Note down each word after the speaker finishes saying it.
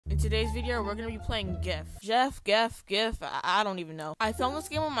today's video, we're gonna be playing GEF. GEF, I don't even know. I found this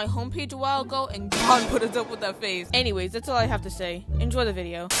game on my homepage a while ago, and John put us up with that face. Anyways, that's all I have to say. Enjoy the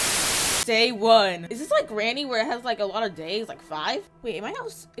video. Day 1. Is this like Granny where it has like a lot of days, like 5? Wait, in my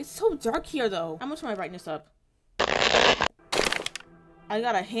house, it's so dark here though. How much my brightness up? I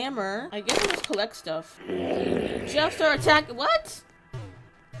got a hammer. I guess I'll just collect stuff. Jeff, start attacking. What?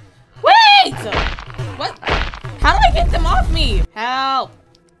 Wait! What? How do I get them off me? Help!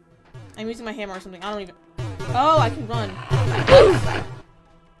 I'm using my hammer or something. I don't even. Oh, I can run.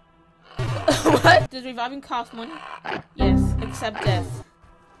 What? Does reviving cost money? Yes, except death.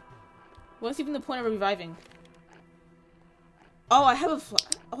 What's even the point of reviving? Oh, I have a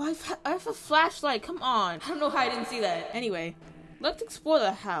I have a flashlight. Come on. I don't know how I didn't see that. Anyway, let's explore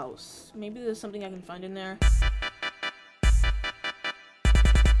the house. Maybe there's something I can find in there.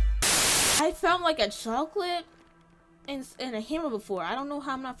 I found like a chocolate and a hammer before. I don't know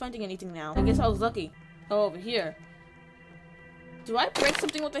how I'm not finding anything now. I guess I was lucky. Oh, over here. Do I break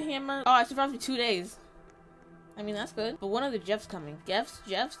something with the hammer? Oh, I survived for 2 days. I mean, that's good. But when are the Jeffs coming? Jeffs?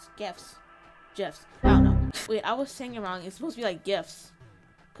 I don't know. Wait, I was saying it wrong. It's supposed to be like gifts.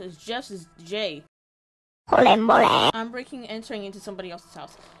 Because Jeffs is J. I'm entering into somebody else's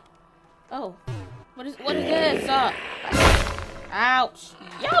house. Oh. What is this? Ouch.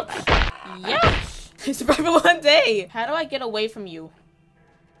 Youch! Youch! I survived for 1 day! How do I get away from you?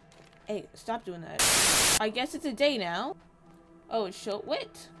 Hey, stop doing that. I guess it's a day now. Oh,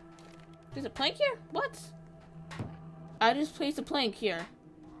 wait. There's a plank here? What? I just placed a plank here.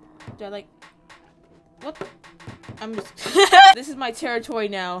 Do I like... What? I'm just... This is my territory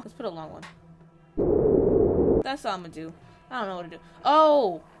now. Let's put a long one. That's all I'm gonna do. I don't know what to do.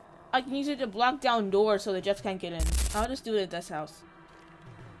 Oh! I can use it to block down doors so the Jeffs can't get in. I'll just do it at this house.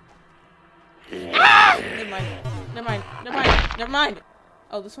 Ah! Never mind.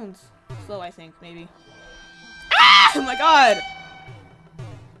 Oh, this one's slow, I think, maybe. Ah! Oh my god!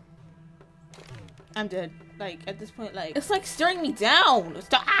 I'm dead. Like, at this point, like, it's like staring me down.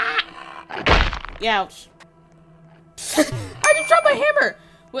 Stop! Ah! Ouch. I just dropped my hammer!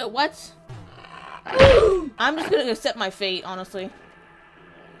 Wait, what? I'm just gonna accept my fate, honestly.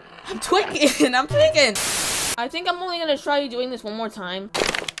 I'm tweaking! I think I'm only gonna try doing this one more time.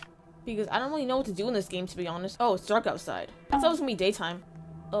 Because I don't really know what to do in this game, to be honest. Oh, it's dark outside. I thought it was gonna be daytime.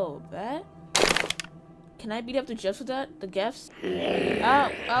 Oh, that? Can I beat up the Jeffs with that? The Gefs?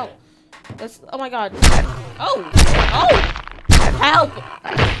 Oh. Oh my god. Oh! Help!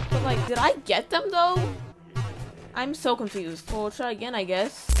 But like, did I get them though? I'm so confused. Well, we'll try again, I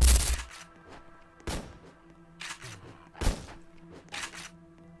guess.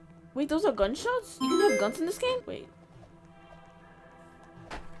 Wait, those are gunshots? You can have guns in this game? Wait.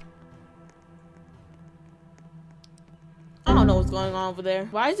 I don't know what's going on over there.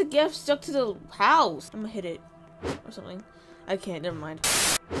 Why is the GEF stuck to the house? I'm gonna hit it. Or something. I can't, never mind.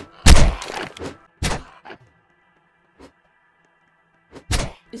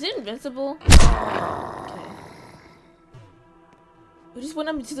 Is it invincible? Okay. We just went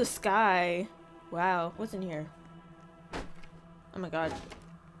up into the sky. Wow, what's in here? Oh my god.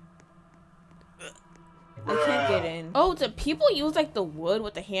 I can't get in. Oh, do people use like the wood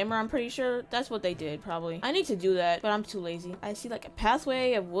with the hammer? I'm pretty sure that's what they did, probably. I need to do that, but I'm too lazy. I see like a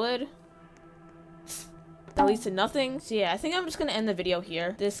pathway of wood that leads to nothing. So yeah, I think I'm just gonna end the video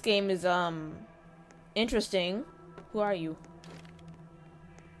here. This game is interesting. Who are you?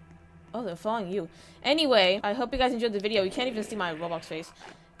 Oh, they're following you. Anyway, I hope you guys enjoyed the video. You can't even see my Roblox face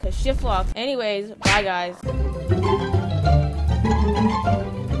because shift lock. Anyways, bye guys.